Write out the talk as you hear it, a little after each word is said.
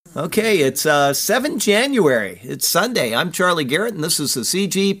Okay, it's 7 January. It's Sunday. I'm Charlie Garrett, and this is the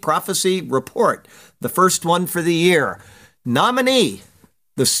CG Prophecy Report, the first one for the year. Nominee,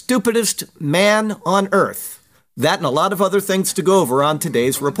 the stupidest man on earth. That and a lot of other things to go over on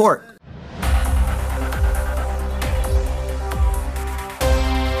today's report.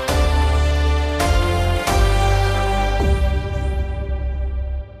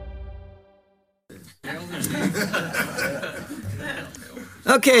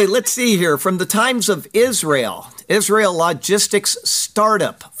 Okay, let's see here. From the Times of Israel, Israel logistics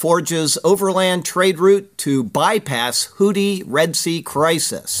startup forges overland trade route to bypass Houthi Red Sea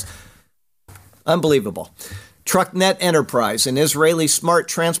crisis. Unbelievable. TruckNet Enterprise, an Israeli smart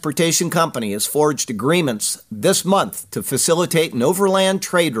transportation company, has forged agreements this month to facilitate an overland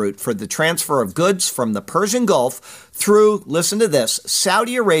trade route for the transfer of goods from the Persian Gulf through, listen to this,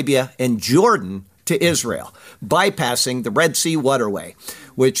 Saudi Arabia and Jordan to Israel, bypassing the Red Sea waterway,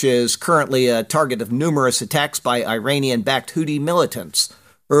 which is currently a target of numerous attacks by Iranian-backed Houthi militants.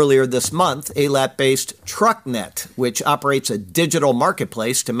 Earlier this month, Eilat-based TruckNet, which operates a digital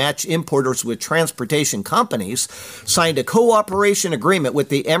marketplace to match importers with transportation companies, signed a cooperation agreement with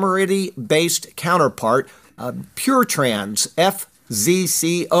the Emirati-based counterpart, PureTrans,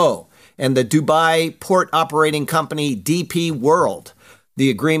 FZCO, and the Dubai port operating company DP World. The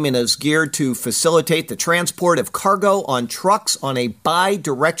agreement is geared to facilitate the transport of cargo on trucks on a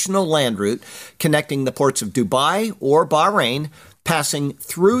bi-directional land route connecting the ports of Dubai or Bahrain, passing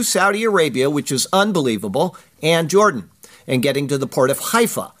through Saudi Arabia, which is unbelievable, and Jordan, and getting to the port of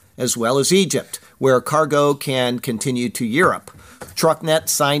Haifa, as well as Egypt, where cargo can continue to Europe. TruckNet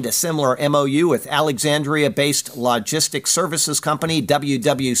signed a similar MOU with Alexandria-based logistics services company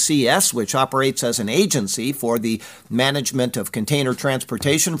WWCS, which operates as an agency for the management of container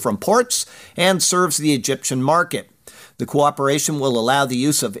transportation from ports and serves the Egyptian market. The cooperation will allow the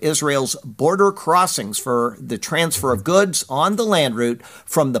use of Israel's border crossings for the transfer of goods on the land route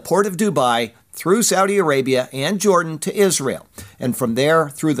from the port of Dubai through Saudi Arabia and Jordan to Israel, and from there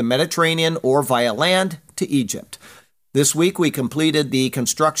through the Mediterranean or via land to Egypt. This week, we completed the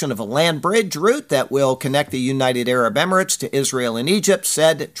construction of a land bridge route that will connect the United Arab Emirates to Israel and Egypt,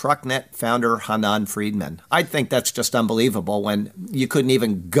 said TruckNet founder Hanan Friedman. I think that's just unbelievable when you couldn't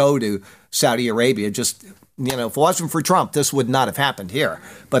even go to Saudi Arabia. Just, if it wasn't for Trump, this would not have happened here.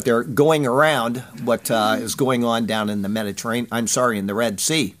 But they're going around what is going on down in the in the Red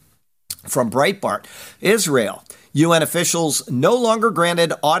Sea. From Breitbart, Israel, UN officials no longer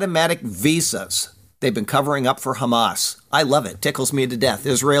granted automatic visas. They've been covering up for Hamas. I love it. Tickles me to death.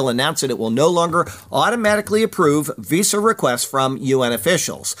 Israel announced that it will no longer automatically approve visa requests from UN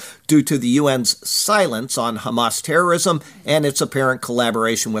officials due to the UN's silence on Hamas terrorism and its apparent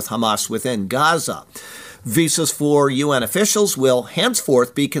collaboration with Hamas within Gaza. Visas for UN officials will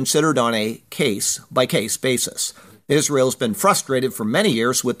henceforth be considered on a case-by-case basis. Israel's been frustrated for many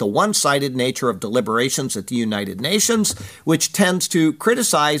years with the one-sided nature of deliberations at the United Nations, which tends to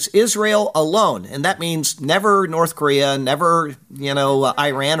criticize Israel alone. And that means never North Korea, never,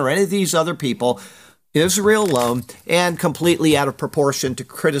 Iran or any of these other people. Israel alone, and completely out of proportion to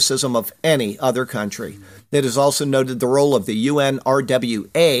criticism of any other country. It has also noted the role of the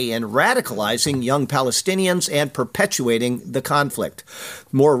UNRWA in radicalizing young Palestinians and perpetuating the conflict.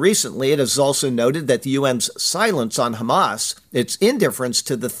 More recently, it has also noted that the UN's silence on Hamas, its indifference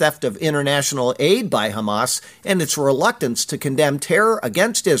to the theft of international aid by Hamas, and its reluctance to condemn terror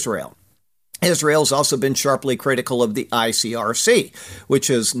against Israel. Israel has also been sharply critical of the ICRC, which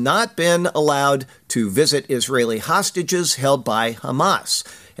has not been allowed to visit Israeli hostages held by Hamas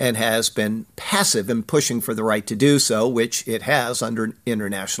and has been passive in pushing for the right to do so, which it has under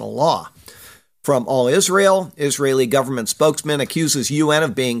international law. From All Israel, Israeli government spokesman accuses UN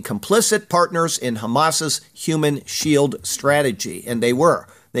of being complicit partners in Hamas's human shield strategy, and they were.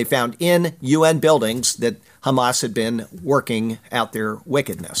 They found in UN buildings that Hamas had been working out their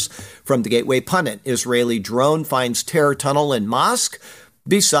wickedness. From the Gateway Pundit, Israeli drone finds terror tunnel in mosque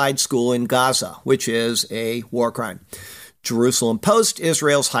beside school in Gaza, which is a war crime. Jerusalem Post,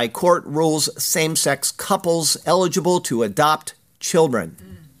 Israel's High Court rules same-sex couples eligible to adopt children.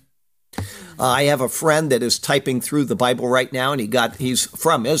 I have a friend that is typing through the Bible right now, and he's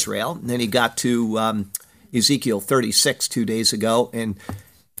from Israel, and then he got to Ezekiel 36 2 days ago, and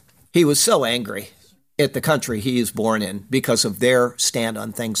he was so angry at the country he is born in because of their stand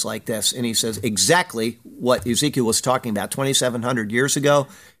on things like this. And he says exactly what Ezekiel was talking about 2,700 years ago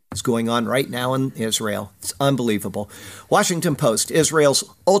is going on right now in Israel. It's unbelievable. Washington Post, Israel's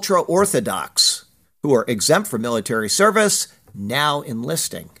ultra-Orthodox, who are exempt from military service, now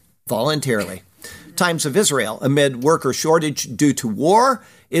enlisting voluntarily. Times of Israel. Amid worker shortage due to war,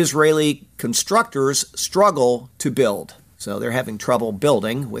 Israeli constructors struggle to build. So they're having trouble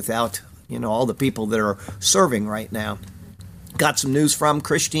building without, all the people that are serving right now. Got some news from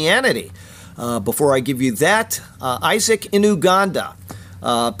Christianity. Before I give you that, Isaac in Uganda.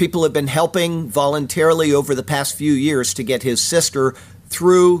 People have been helping voluntarily over the past few years to get his sister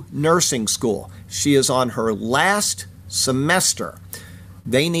through nursing school. She is on her last semester.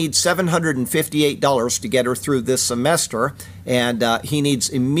 They need $758 to get her through this semester, and he needs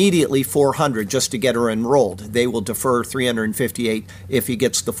immediately $400 just to get her enrolled. They will defer $358 if he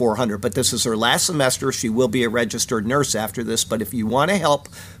gets the $400. But this is her last semester. She will be a registered nurse after this. But if you want to help,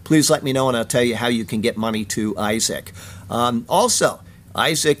 please let me know, and I'll tell you how you can get money to Isaac. Also,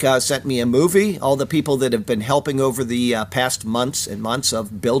 Isaac sent me a movie. All the people that have been helping over the past months and months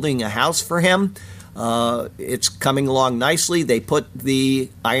of building a house for him. It's coming along nicely. They put the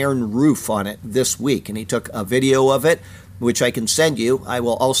iron roof on it this week, and he took a video of it, which I can send you. I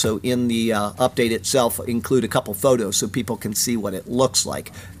will also, in the update itself, include a couple photos so people can see what it looks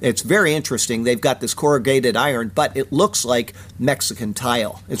like. It's very interesting. They've got this corrugated iron, but it looks like Mexican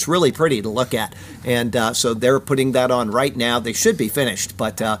tile. It's really pretty to look at. And so they're putting that on right now. They should be finished,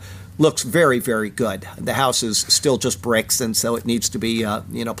 but looks very, very good. The house is still just bricks, and so it needs to be,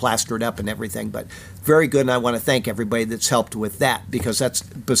 plastered up and everything. But very good, and I want to thank everybody that's helped with that, because that's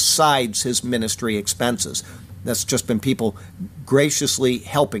besides his ministry expenses. That's just been people graciously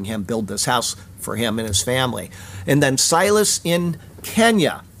helping him build this house for him and his family. And then Silas in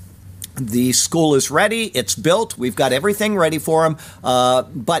Kenya. The school is ready. It's built. We've got everything ready for him.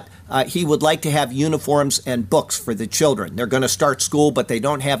 But he would like to have uniforms and books for the children. They're going to start school, but they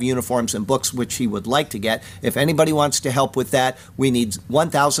don't have uniforms and books, which he would like to get. If anybody wants to help with that, we need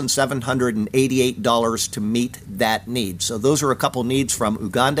 $1,788 to meet that need. So those are a couple needs from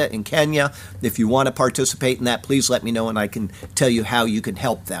Uganda and Kenya. If you want to participate in that, please let me know, and I can tell you how you can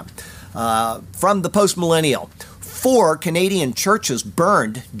help them. From the Post-Millennial. 4 Canadian churches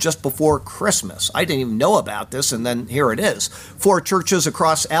burned just before Christmas. I didn't even know about this, and then here it is. 4 churches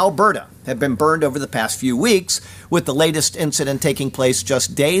across Alberta have been burned over the past few weeks, with the latest incident taking place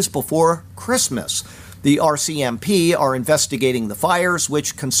just days before Christmas. The RCMP are investigating the fires,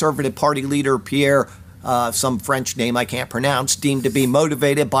 which Conservative Party leader Pierre, some French name I can't pronounce, deemed to be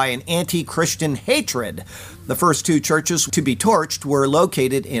motivated by an anti-Christian hatred. The first 2 churches to be torched were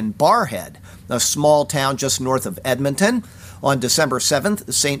located in Barrhead, a small town just north of Edmonton. On December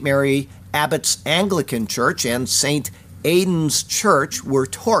 7th, St. Mary Abbott's Anglican Church and St. Aidan's Church were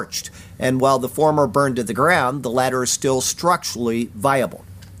torched, and while the former burned to the ground, the latter is still structurally viable.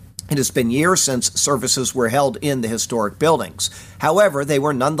 It has been years since services were held in the historic buildings. However, they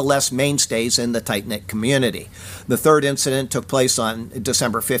were nonetheless mainstays in the tight-knit community. The third incident took place on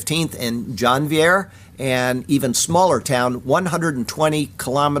December 15th in Jonvier, an even smaller town 120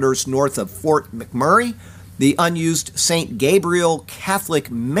 kilometers north of Fort McMurray. The unused St. Gabriel Catholic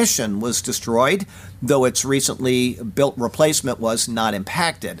Mission was destroyed, though its recently built replacement was not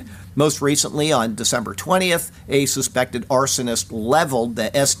impacted. Most recently, on December 20th, a suspected arsonist leveled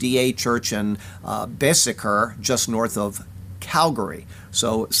the SDA church in Bessiker, just north of Calgary.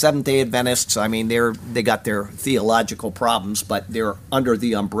 So Seventh-day Adventists, they got their theological problems, but they're under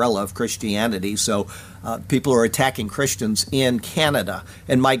the umbrella of Christianity. So people are attacking Christians in Canada.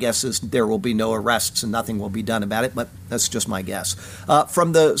 And my guess is there will be no arrests and nothing will be done about it, but that's just my guess.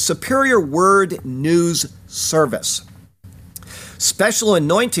 From the Superior Word News Service. Special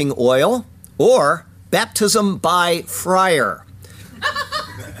anointing oil or baptism by friar.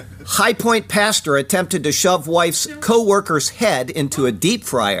 High Point pastor attempted to shove wife's co-worker's head into a deep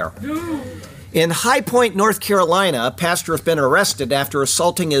fryer. In High Point, North Carolina, a pastor has been arrested after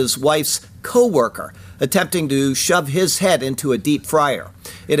assaulting his wife's co-worker, attempting to shove his head into a deep fryer.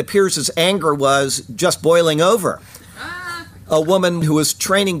 It appears his anger was just boiling over. A woman who was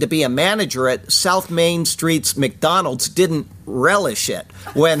training to be a manager at South Main Street's McDonald's didn't relish it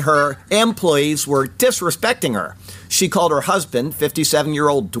when her employees were disrespecting her. She called her husband,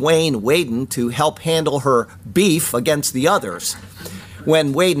 57-year-old Dwayne Waden, to help handle her beef against the others.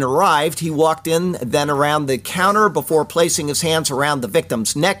 When Waden arrived, he walked in, then around the counter before placing his hands around the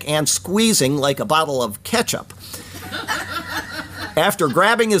victim's neck and squeezing like a bottle of ketchup. After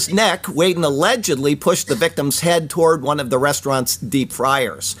grabbing his neck, Waden allegedly pushed the victim's head toward one of the restaurant's deep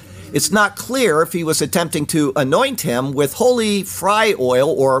fryers. It's not clear if he was attempting to anoint him with holy fry oil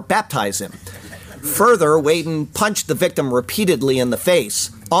or baptize him. Further, Waden punched the victim repeatedly in the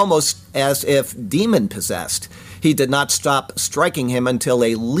face, almost as if demon-possessed. He did not stop striking him until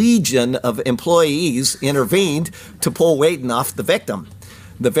a legion of employees intervened to pull Waden off the victim.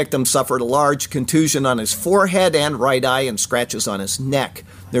 The victim suffered a large contusion on his forehead and right eye and scratches on his neck.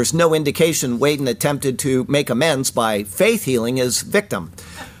 There's no indication Whedon attempted to make amends by faith healing his victim.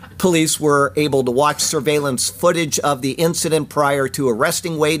 Police were able to watch surveillance footage of the incident prior to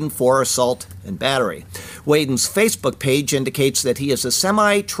arresting Whedon for assault and battery. Whedon's Facebook page indicates that he is a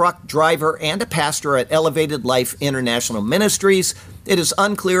semi-truck driver and a pastor at Elevated Life International Ministries. It is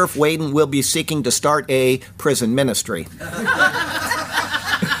unclear if Whedon will be seeking to start a prison ministry.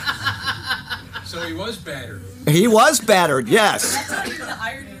 So he was battered. He was battered, yes.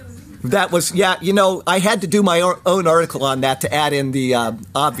 That was, I had to do my own article on that to add in the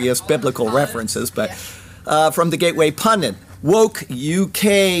obvious biblical references. But from the Gateway Pundit, Woke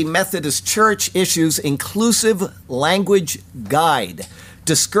UK Methodist Church issues inclusive language guide,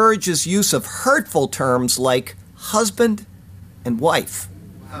 discourages use of hurtful terms like husband and wife.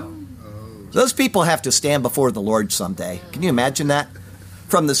 Those people have to stand before the Lord someday. Can you imagine that?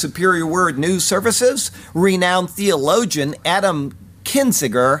 From the Superior Word News Services, renowned theologian Adam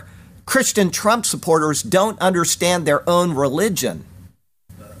Kinzinger, Christian Trump supporters don't understand their own religion.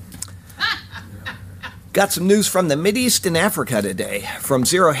 Got some news from the Mideast and Africa today. From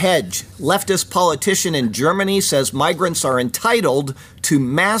Zero Hedge, leftist politician in Germany says migrants are entitled to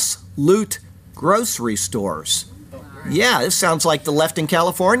mass loot grocery stores. Yeah, this sounds like the left in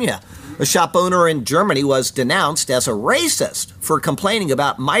California. A shop owner in Germany was denounced as a racist for complaining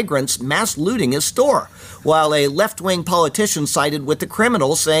about migrants mass looting his store, while a left-wing politician sided with the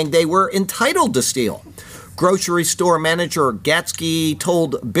criminals, saying they were entitled to steal. Grocery store manager Gatsky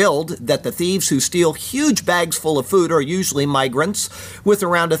told Bild that the thieves who steal huge bags full of food are usually migrants, with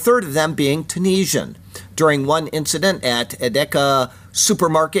around a third of them being Tunisian. During one incident at Edeka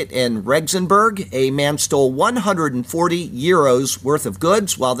supermarket in Regensburg, a man stole 140 euros worth of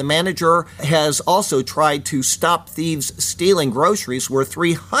goods, while the manager has also tried to stop thieves stealing groceries worth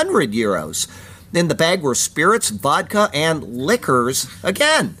 300 euros. In the bag were spirits, vodka, and liquors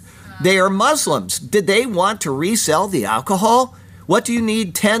again. They are Muslims. Did they want to resell the alcohol? What do you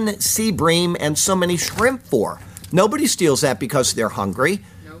need 10 sea bream and so many shrimp for? Nobody steals that because they're hungry.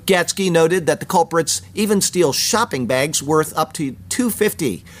 Gatsky noted that the culprits even steal shopping bags worth up to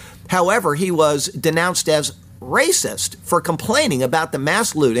 $2.50. However, he was denounced as racist for complaining about the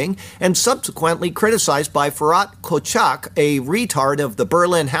mass looting and subsequently criticized by Ferhat Koçak, a retard of the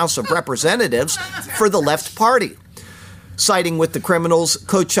Berlin House of Representatives for the Left Party. Siding with the criminals,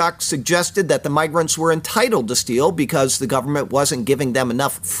 Koçak suggested that the migrants were entitled to steal because the government wasn't giving them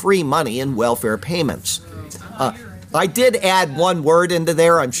enough free money in welfare payments. I did add one word into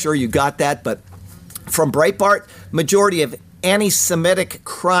there. I'm sure you got that. But from Breitbart, majority of anti-Semitic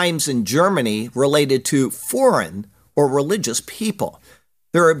crimes in Germany related to foreign or religious people.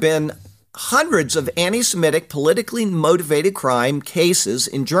 There have been hundreds of anti-Semitic politically motivated crime cases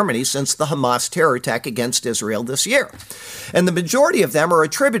in Germany since the Hamas terror attack against Israel this year. And the majority of them are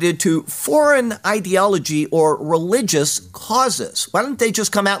attributed to foreign ideology or religious causes. Why don't they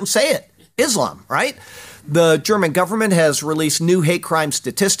just come out and say it? Islam, right? The German government has released new hate crime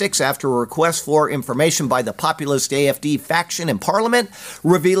statistics after a request for information by the populist AfD faction in parliament,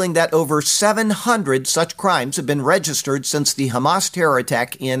 revealing that over 700 such crimes have been registered since the Hamas terror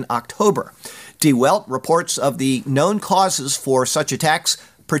attack in October. Die Welt reports of the known causes for such attacks.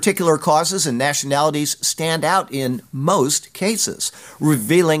 Particular causes and nationalities stand out in most cases,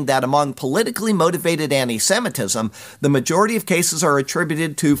 revealing that among politically motivated anti-Semitism, the majority of cases are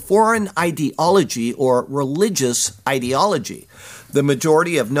attributed to foreign ideology or religious ideology. The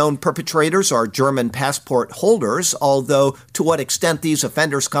majority of known perpetrators are German passport holders, although to what extent these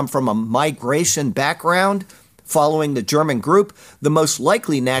offenders come from a migration background. Following the German group, the most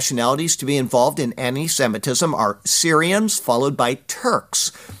likely nationalities to be involved in anti-Semitism are Syrians, followed by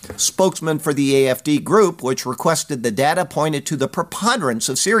Turks. Spokesman for the AfD group, which requested the data, pointed to the preponderance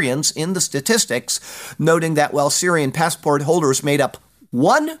of Syrians in the statistics, noting that while Syrian passport holders made up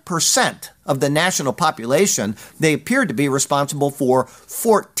 1% of the national population, they appeared to be responsible for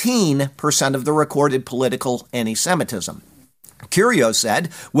 14% of the recorded political anti-Semitism. Curio said,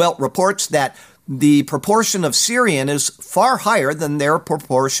 Welt reports that the proportion of Syrian is far higher than their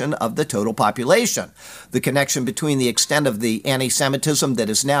proportion of the total population. The connection between the extent of the anti-Semitism that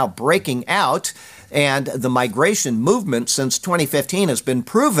is now breaking out and the migration movement since 2015 has been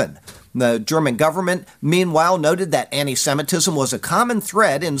proven. The German government, meanwhile, noted that anti-Semitism was a common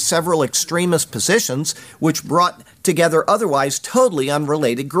thread in several extremist positions, which brought together otherwise totally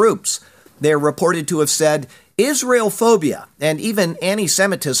unrelated groups. They are reported to have said, Israelphobia and even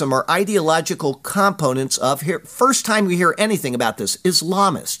anti-Semitism are ideological components of here. First time we hear anything about this,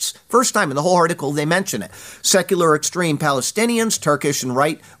 Islamists. First time in the whole article they mention it. Secular extreme Palestinians, Turkish and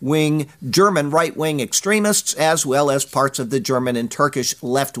German right-wing extremists, as well as parts of the German and Turkish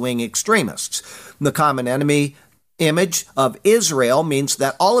left-wing extremists. The common enemy image of Israel means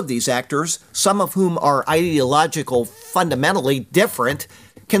that all of these actors, some of whom are ideological fundamentally different,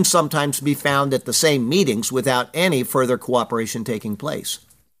 can sometimes be found at the same meetings without any further cooperation taking place.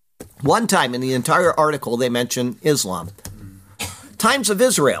 One time in the entire article, they mention Islam. Times of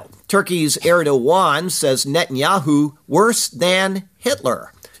Israel. Turkey's Erdogan says Netanyahu worse than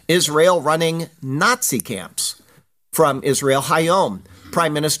Hitler. Israel running Nazi camps. From Israel Hayom.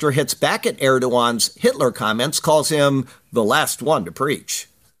 Prime Minister hits back at Erdogan's Hitler comments, calls him the last one to preach.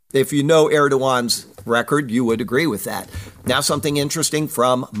 If you know Erdogan's record, you would agree with that. Now something interesting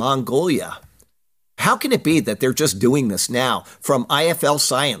from Mongolia. How can it be that they're just doing this now? From IFL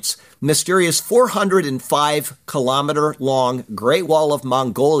Science, mysterious 405-kilometer-long Great Wall of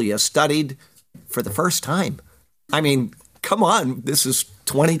Mongolia studied for the first time. I mean, come on, this is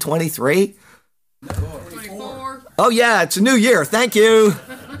 2023? 24. Oh yeah, it's a new year, thank you.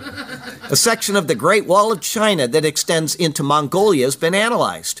 A section of the Great Wall of China that extends into Mongolia has been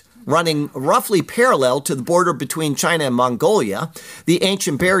analyzed. Running roughly parallel to the border between China and Mongolia, the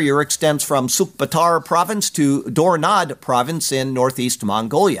ancient barrier extends from Sukbatar province to Dornad province in northeast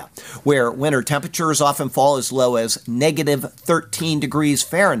Mongolia, where winter temperatures often fall as low as negative 13 degrees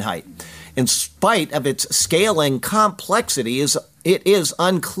Fahrenheit. In spite of its scaling complexity, it is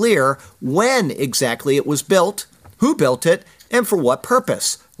unclear when exactly it was built, who built it, and for what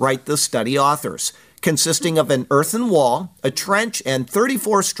purpose, write the study authors. Consisting of an earthen wall, a trench, and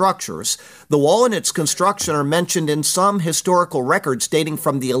 34 structures, the wall and its construction are mentioned in some historical records dating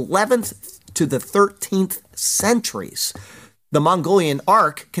from the 11th to the 13th centuries. The Mongolian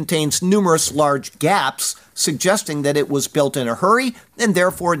Arc contains numerous large gaps, suggesting that it was built in a hurry and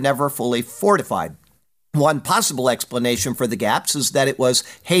therefore never fully fortified. One possible explanation for the gaps is that it was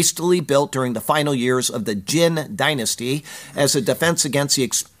hastily built during the final years of the Jin dynasty as a defense against the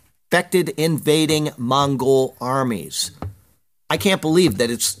expected invading Mongol armies. I can't believe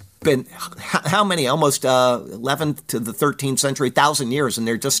that it's been, how many, almost 11th to the 13th century, 1,000 years, and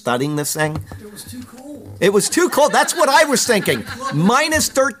they're just studying this thing? It was too cold. It was too cold. That's what I was thinking. Minus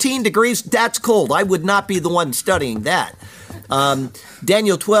 13 degrees, that's cold. I would not be the one studying that.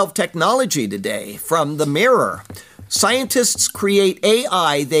 Daniel 12 technology today from the Mirror. Scientists create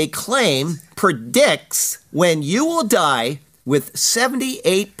AI they claim predicts when you will die with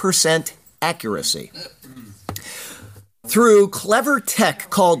 78% accuracy. Through clever tech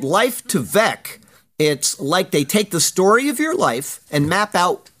called Life to Vec, it's like they take the story of your life and map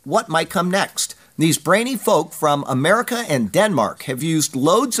out what might come next. These brainy folk from America and Denmark have used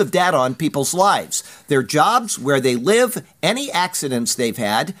loads of data on people's lives, their jobs, where they live, any accidents they've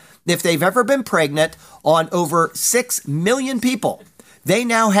had, if they've ever been pregnant, on over 6 million people. They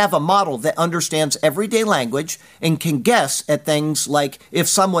now have a model that understands everyday language and can guess at things like if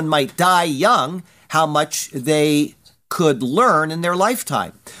someone might die young, how much they could learn in their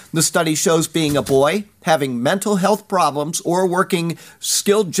lifetime. The study shows being a boy, having mental health problems, or working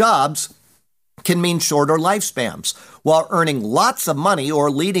skilled jobs can mean shorter lifespans, while earning lots of money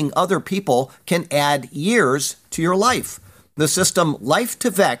or leading other people can add years to your life. The system Life to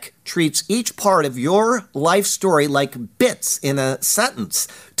Vec treats each part of your life story like bits in a sentence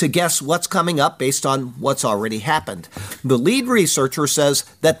to guess what's coming up based on what's already happened. The lead researcher says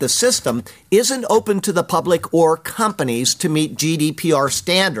that the system isn't open to the public or companies to meet GDPR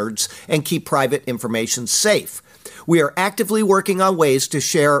standards and keep private information safe. We are actively working on ways to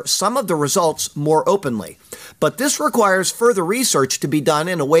share some of the results more openly. But this requires further research to be done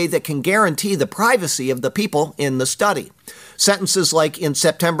in a way that can guarantee the privacy of the people in the study. Sentences like in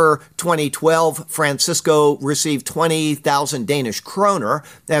September 2012, Francisco received 20,000 Danish kroner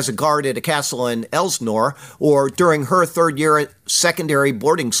as a guard at a castle in Elsinore, or during her third year at secondary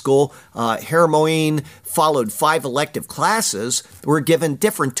boarding school, Hermoine followed 5 elective classes, were given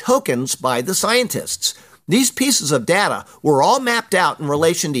different tokens by the scientists. These pieces of data were all mapped out in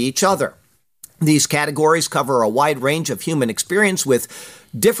relation to each other. These categories cover a wide range of human experience with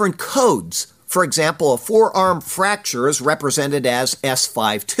different codes. For example, a forearm fracture is represented as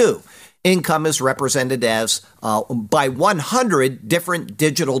S52. Income is represented as by 100 different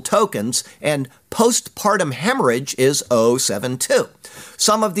digital tokens, and postpartum hemorrhage is 072.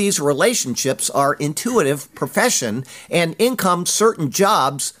 Some of these relationships are intuitive profession, and income certain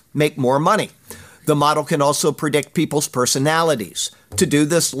jobs make more money. The model can also predict people's personalities. To do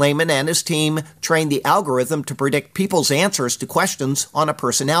this, Lehman and his team trained the algorithm to predict people's answers to questions on a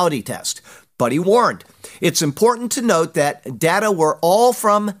personality test. But he warned, it's important to note that data were all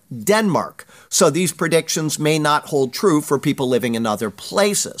from Denmark, so these predictions may not hold true for people living in other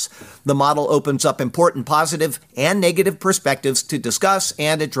places. The model opens up important positive and negative perspectives to discuss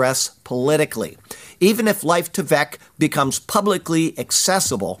and address politically. Even if Life to Vec becomes publicly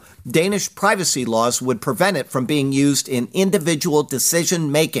accessible, Danish privacy laws would prevent it from being used in individual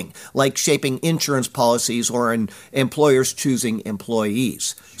decision-making, like shaping insurance policies or in employers choosing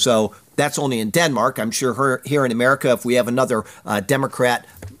employees. So that's only in Denmark. I'm sure here in America, if we have another Democrat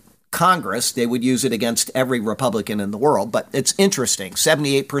Congress, they would use it against every Republican in the world. But it's interesting,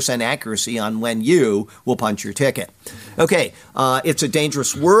 78% accuracy on when you will punch your ticket. Okay, it's a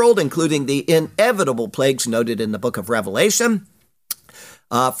dangerous world, including the inevitable plagues noted in the book of Revelation.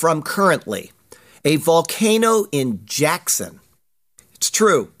 From Currently, a volcano in Jackson. It's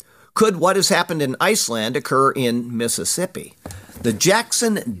true. Could what has happened in Iceland occur in Mississippi? The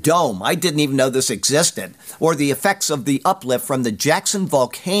Jackson Dome, I didn't even know this existed, or the effects of the uplift from the Jackson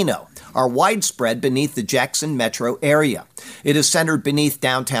volcano are widespread beneath the Jackson metro area. It is centered beneath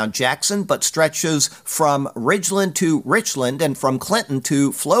downtown Jackson, but stretches from Ridgeland to Richland and from Clinton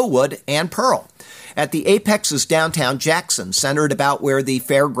to Flowood and Pearl. At the apex is downtown Jackson, centered about where the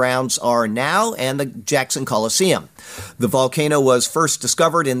fairgrounds are now and the Jackson Coliseum. The volcano was first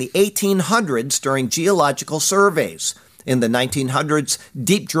discovered in the 1800s during geological surveys. In the 1900s,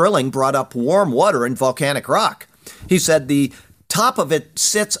 deep drilling brought up warm water and volcanic rock. He said the top of it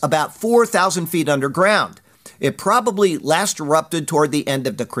sits about 4,000 feet underground. It probably last erupted toward the end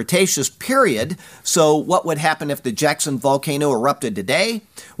of the Cretaceous period. So what would happen if the Jackson volcano erupted today?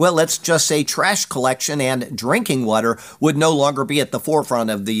 Well, let's just say trash collection and drinking water would no longer be at the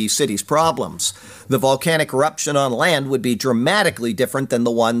forefront of the city's problems. The volcanic eruption on land would be dramatically different than the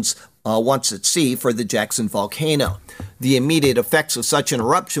ones once at sea for the Jackson volcano. The immediate effects of such an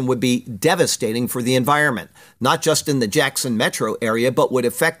eruption would be devastating for the environment, not just in the Jackson metro area, but would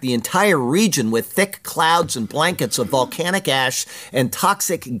affect the entire region with thick clouds and blankets of volcanic ash and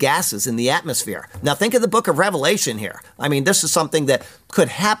toxic gases in the atmosphere. Now think of the book of Revelation here. I mean, this is something that could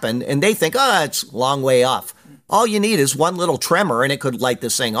happen, and they think, it's a long way off. All you need is one little tremor and it could light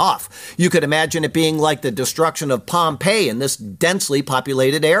this thing off. You could imagine it being like the destruction of Pompeii in this densely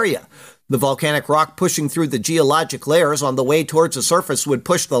populated area. The volcanic rock pushing through the geologic layers on the way towards the surface would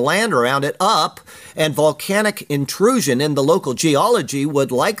push the land around it up, and volcanic intrusion in the local geology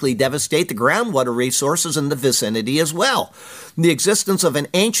would likely devastate the groundwater resources in the vicinity as well. The existence of an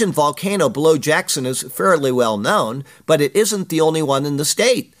ancient volcano below Jackson is fairly well known, but it isn't the only one in the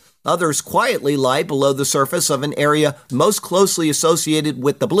state. Others quietly lie below the surface of an area most closely associated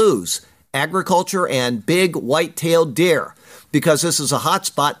with the blues, agriculture and big white-tailed deer. Because this is a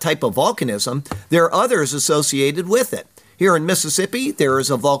hotspot type of volcanism, there are others associated with it. Here in Mississippi, there is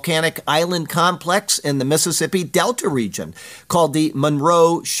a volcanic island complex in the Mississippi Delta region called the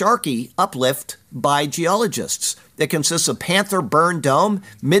Monroe-Sharkey Uplift by geologists. It consists of Panther Burn Dome,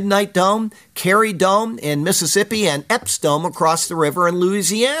 Midnight Dome, Carey Dome in Mississippi, and Epps Dome across the river in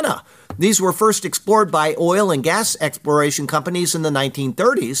Louisiana. These were first explored by oil and gas exploration companies in the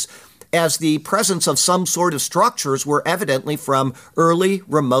 1930s, as the presence of some sort of structures were evidently from early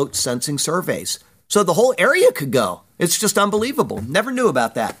remote sensing surveys. So the whole area could go. It's just unbelievable. Never knew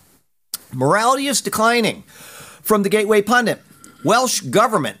about that. Morality is declining. From the Gateway Pundit, Welsh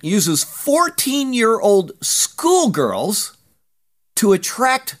government uses 14-year-old schoolgirls to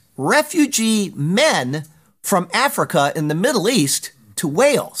attract refugee men from Africa and the Middle East to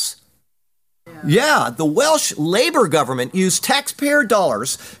Wales. Yeah, the Welsh Labour government used taxpayer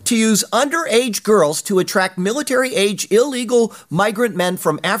dollars to use underage girls to attract military-age illegal migrant men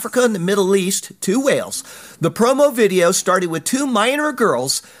from Africa and the Middle East to Wales. The promo video started with two minor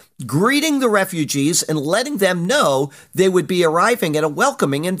girls greeting the refugees and letting them know they would be arriving at a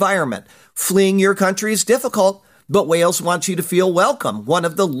welcoming environment. Fleeing your country is difficult, but Wales wants you to feel welcome, one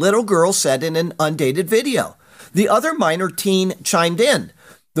of the little girls said in an undated video. The other minor teen chimed in.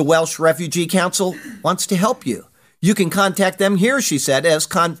 The Welsh Refugee Council wants to help you. You can contact them here, she said, as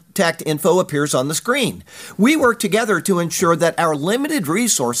contact info appears on the screen. We work together to ensure that our limited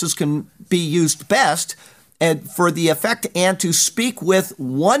resources can be used best and for the effect and to speak with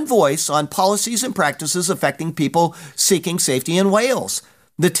one voice on policies and practices affecting people seeking safety in Wales.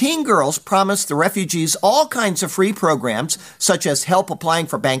 The teen girls promised the refugees all kinds of free programs, such as help applying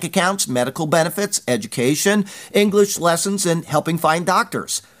for bank accounts, medical benefits, education, English lessons, and helping find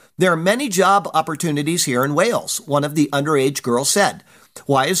doctors. There are many job opportunities here in Wales, one of the underage girls said.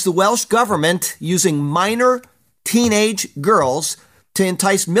 Why is the Welsh government using minor teenage girls to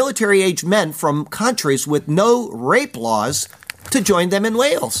entice military-age men from countries with no rape laws to join them in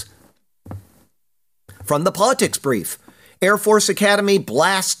Wales? From the Politics Brief, Air Force Academy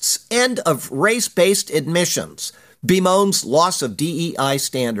blasts end of race-based admissions, bemoans loss of DEI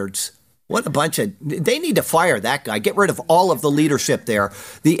standards. What a bunch of... They need to fire that guy. Get rid of all of the leadership there.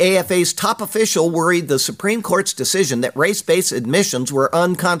 The AFA's top official worried the Supreme Court's decision that race-based admissions were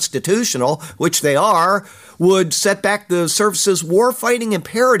unconstitutional, which they are, would set back the service's war-fighting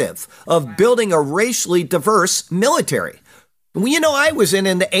imperative of building a racially diverse military. Well, you know, I was in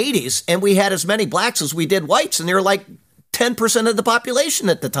the 80s, and we had as many blacks as we did whites, and they were like 10% of the population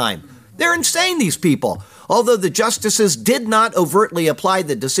at the time. They're insane, these people. Although the justices did not overtly apply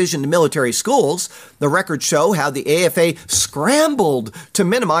the decision to military schools, the records show how the AFA scrambled to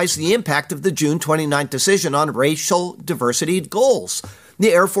minimize the impact of the June 29th decision on racial diversity goals.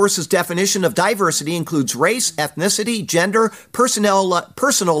 The Air Force's definition of diversity includes race, ethnicity, gender, personal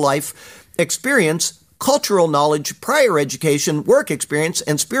life, experience, cultural knowledge, prior education, work experience,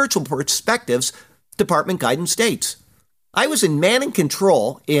 and spiritual perspectives, Department guidance states. I was in manning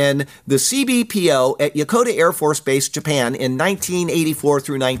control in the CBPO at Yokota Air Force Base, Japan in 1984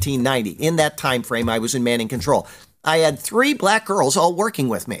 through 1990. In that time frame, I was in manning control. I had 3 black girls all working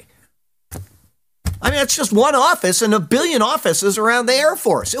with me. I mean, it's just one office and a billion offices around the Air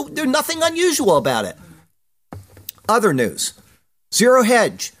Force. There's nothing unusual about it. Other news. Zero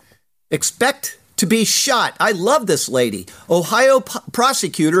Hedge. Expect to be shot. I love this lady. Ohio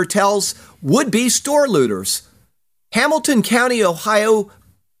prosecutor tells would-be store looters. Hamilton County, Ohio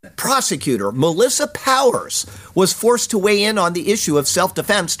prosecutor Melissa Powers was forced to weigh in on the issue of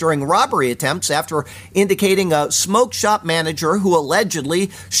self-defense during robbery attempts after indicating a smoke shop manager who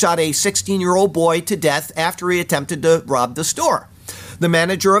allegedly shot a 16-year-old boy to death after he attempted to rob the store. The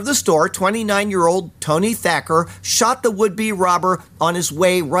manager of the store, 29-year-old Tony Thacker, shot the would-be robber on his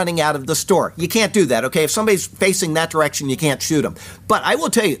way running out of the store. You can't do that, okay? If somebody's facing that direction, you can't shoot him. But I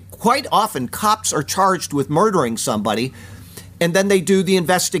will tell you, quite often cops are charged with murdering somebody, and then they do the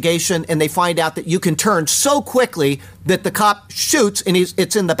investigation, and they find out that you can turn so quickly that the cop shoots, and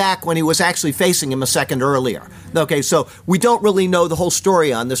it's in the back when he was actually facing him a second earlier. Okay, so we don't really know the whole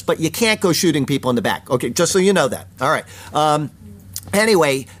story on this, but you can't go shooting people in the back. Okay, just so you know that. All right.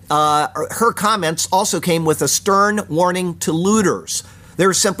 Anyway, her comments also came with a stern warning to looters. There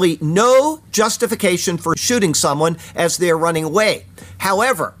is simply no justification for shooting someone as they are running away.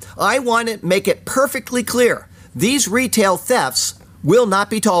 However, I want to make it perfectly clear, these retail thefts will not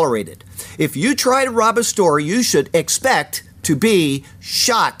be tolerated. If you try to rob a store, you should expect to be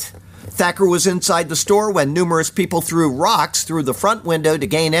shot. Thacker was inside the store when numerous people threw rocks through the front window to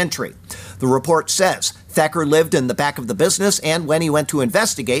gain entry. The report says Thacker lived in the back of the business and when he went to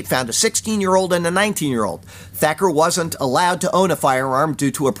investigate, found a 16-year-old and a 19-year-old. Thacker wasn't allowed to own a firearm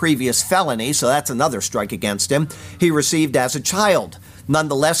due to a previous felony, so that's another strike against him. He received as a child.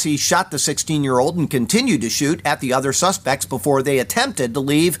 Nonetheless, he shot the 16-year-old and continued to shoot at the other suspects before they attempted to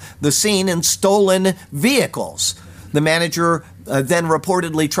leave the scene in stolen vehicles. The manager then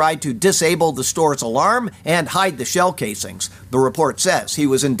reportedly tried to disable the store's alarm and hide the shell casings. The report says he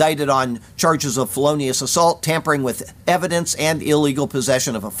was indicted on charges of felonious assault, tampering with evidence, and illegal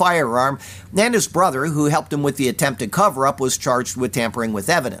possession of a firearm, and his brother, who helped him with the attempted cover-up, was charged with tampering with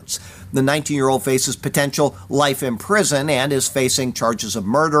evidence. The 19-year-old faces potential life in prison and is facing charges of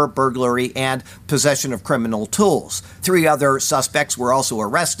murder, burglary, and possession of criminal tools. 3 other suspects were also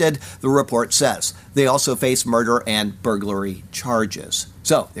arrested, the report says. They also face murder and burglary charges.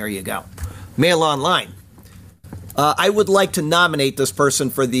 So, there you go. Mail Online. I would like to nominate this person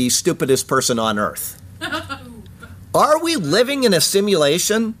for the stupidest person on Earth. Are we living in a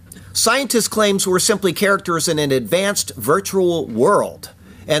simulation? Scientist claims we're simply characters in an advanced virtual world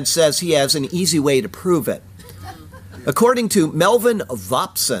and says he has an easy way to prove it. According to Melvin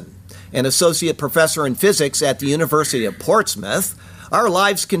Vopson, an associate professor in physics at the University of Portsmouth, our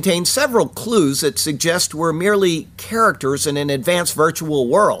lives contain several clues that suggest we're merely characters in an advanced virtual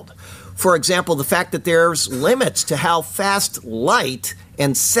world. For example, the fact that there's limits to how fast light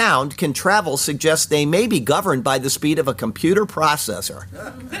and sound can travel suggests they may be governed by the speed of a computer processor.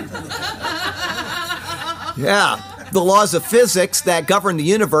 Yeah. The laws of physics that govern the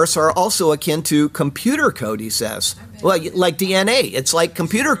universe are also akin to computer code, he says. Well, like DNA, it's like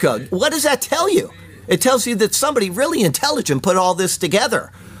computer code. What does that tell you? It tells you that somebody really intelligent put all this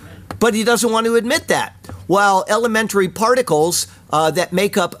together. But he doesn't want to admit that. While elementary particles that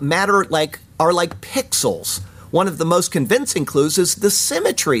make up matter are like pixels, One of the most convincing clues is the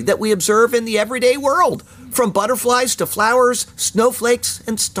symmetry that we observe in the everyday world, from butterflies to flowers, snowflakes,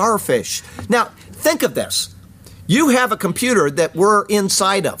 and starfish. Now, think of this. You have a computer that we're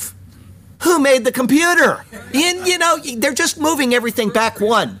inside of. Who made the computer? And, they're just moving everything back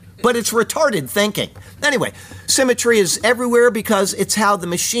one, but it's retarded thinking. Anyway, symmetry is everywhere because it's how the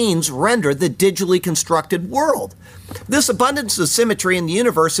machines render the digitally constructed world. This abundance of symmetry in the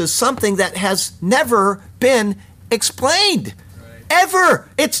universe is something that has never been explained. Ever!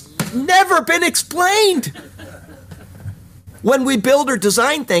 It's never been explained. When we build or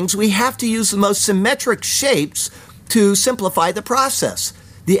design things, we have to use the most symmetric shapes to simplify the process.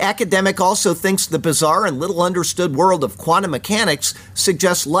 The academic also thinks the bizarre and little understood world of quantum mechanics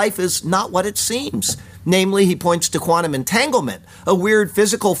suggests life is not what it seems. Namely, he points to quantum entanglement, a weird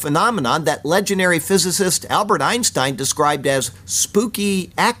physical phenomenon that legendary physicist Albert Einstein described as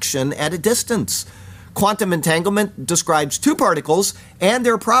spooky action at a distance. Quantum entanglement describes two particles and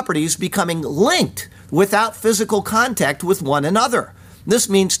their properties becoming linked without physical contact with one another. This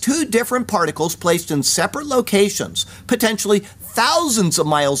means two different particles placed in separate locations, potentially thousands of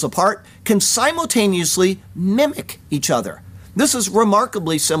miles apart, can simultaneously mimic each other. This is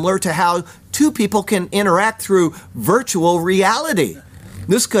remarkably similar to how two people can interact through virtual reality.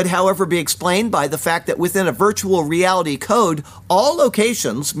 This could, however, be explained by the fact that within a virtual reality code, all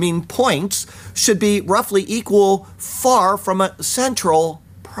locations, mean points, should be roughly equal far from a central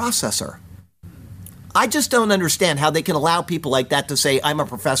processor. I just don't understand how they can allow people like that to say, I'm a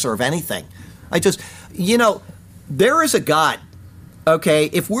professor of anything. There is a God, okay?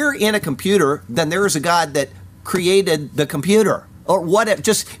 If we're in a computer, then there is a God that created the computer. Or whatever.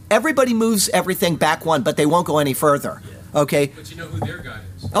 Just everybody moves everything back one, but they won't go any further, okay? But you know who their God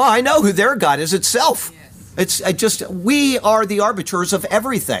is. Oh, I know who their God is itself. Yes. We are the arbiters of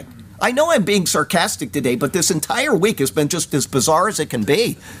everything. I know I'm being sarcastic today, but this entire week has been just as bizarre as it can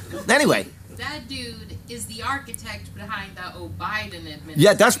be. Anyway. That dude is the architect behind the Biden administration.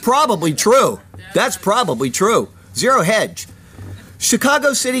 Yeah, that's probably true. That's probably true. Zero hedge.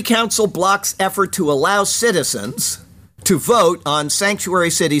 Chicago City Council blocks effort to allow citizens to vote on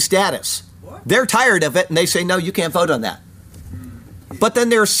sanctuary city status. What? They're tired of it, and they say, no, you can't vote on that. But then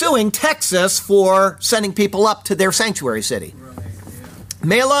they're suing Texas for sending people up to their sanctuary city. Right, yeah.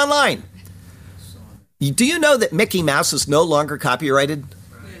 Mail online. Do you know that Mickey Mouse is no longer copyrighted?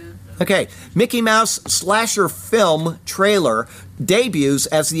 Okay, Mickey Mouse slasher film trailer debuts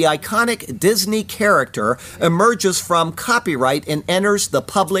as the iconic Disney character emerges from copyright and enters the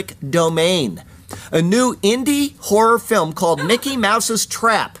public domain. A new indie horror film called Mickey Mouse's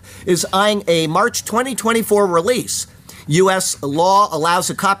Trap is eyeing a March 2024 release. U.S. law allows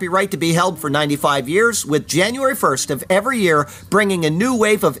a copyright to be held for 95 years, with January 1st of every year bringing a new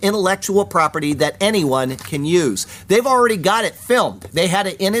wave of intellectual property that anyone can use. They've already got it filmed. They had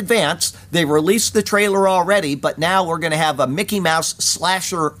it in advance. They released the trailer already, but now we're going to have a Mickey Mouse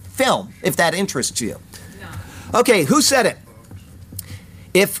slasher film, if that interests you. No. Okay, who said it?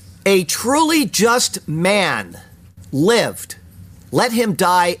 If a truly just man lived, let him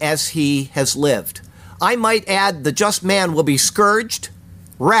die as he has lived. I might add, the just man will be scourged,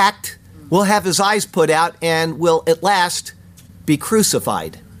 racked, will have his eyes put out, and will at last be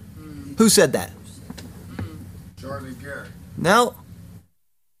crucified. Who said that? Charlie Garrett. No.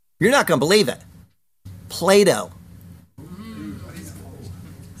 You're not going to believe it. Plato.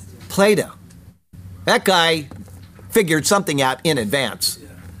 Plato. That guy figured something out in advance.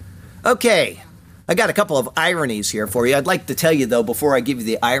 Okay. I got a couple of ironies here for you. I'd like to tell you, though, before I give you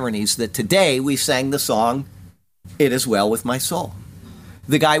the ironies, that today we sang the song, It Is Well With My Soul.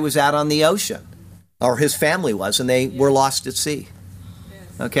 The guy was out on the ocean, or his family was, and they were lost at sea.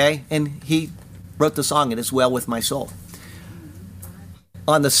 Okay? And he wrote the song, It Is Well With My Soul.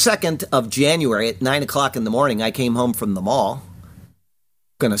 On the 2nd of January at 9 o'clock in the morning, I came home from the mall.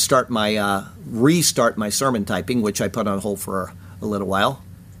 Going to restart my sermon typing, which I put on hold for a little while.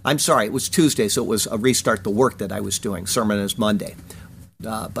 I'm sorry, it was Tuesday, so it was a restart the work that I was doing. Sermon is Monday.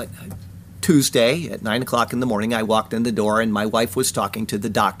 But Tuesday at 9 o'clock in the morning, I walked in the door and my wife was talking to the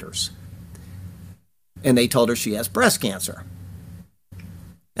doctors. And they told her she has breast cancer.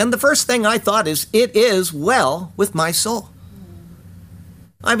 And the first thing I thought is, it is well with my soul.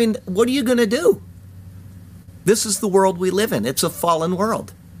 I mean, what are you going to do? This is the world we live in. It's a fallen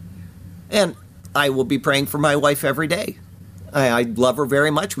world. And I will be praying for my wife every day. I love her very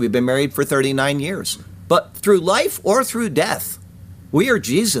much. We've been married for 39 years. But through life or through death, we are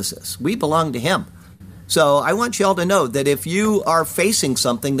Jesus's. We belong to him. So I want you all to know that if you are facing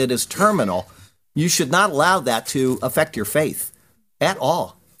something that is terminal, you should not allow that to affect your faith at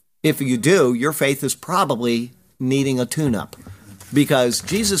all. If you do, your faith is probably needing a tune-up because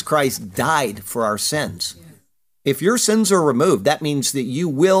Jesus Christ died for our sins. If your sins are removed, that means that you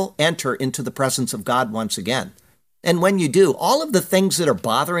will enter into the presence of God once again. And when you do, all of the things that are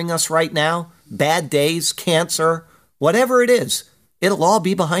bothering us right now, bad days, cancer, whatever it is, it'll all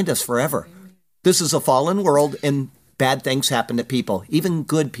be behind us forever. This is a fallen world and bad things happen to people, even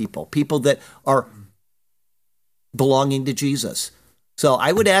good people, people that are belonging to Jesus. So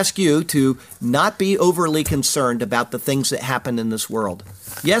I would ask you to not be overly concerned about the things that happen in this world.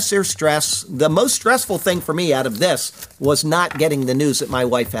 Yes, there's stress. The most stressful thing for me out of this was not getting the news that my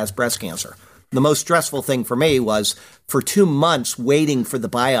wife has breast cancer. The most stressful thing for me was for 2 months waiting for the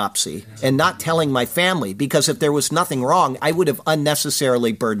biopsy and not telling my family, because if there was nothing wrong, I would have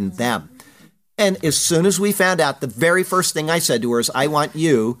unnecessarily burdened them. And as soon as we found out, the very first thing I said to her is, I want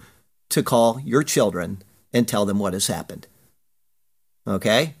you to call your children and tell them what has happened.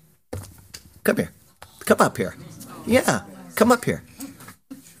 Okay? Come here. Come up here. Yeah, come up here.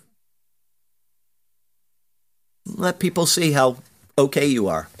 Let people see how okay you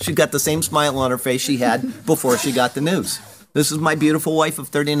are. She's got the same smile on her face she had before she got the news. This is my beautiful wife of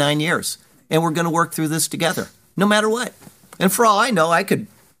 39 years, and we're going to work through this together, no matter what. And for all I know, I could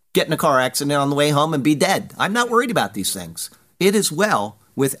get in a car accident on the way home and be dead. I'm not worried about these things. It is well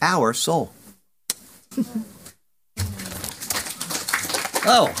with our soul.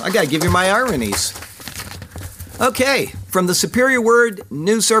 Oh, I got to give you my ironies. Okay, from the Superior Word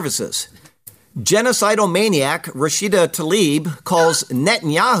News Services. Genocidal maniac Rashida Tlaib calls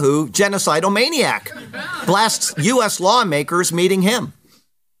Netanyahu genocidal maniac. Blasts U.S. lawmakers meeting him.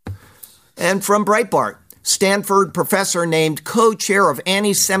 And from Breitbart, Stanford professor named co-chair of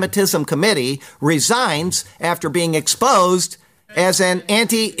anti-Semitism committee resigns after being exposed as an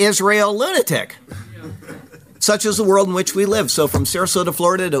anti-Israel lunatic. Such is the world in which we live. So from Sarasota,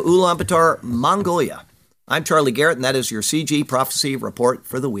 Florida to Ulaanbaatar, Mongolia. I'm Charlie Garrett, and that is your CG Prophecy Report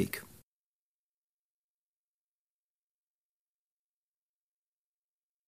for the week.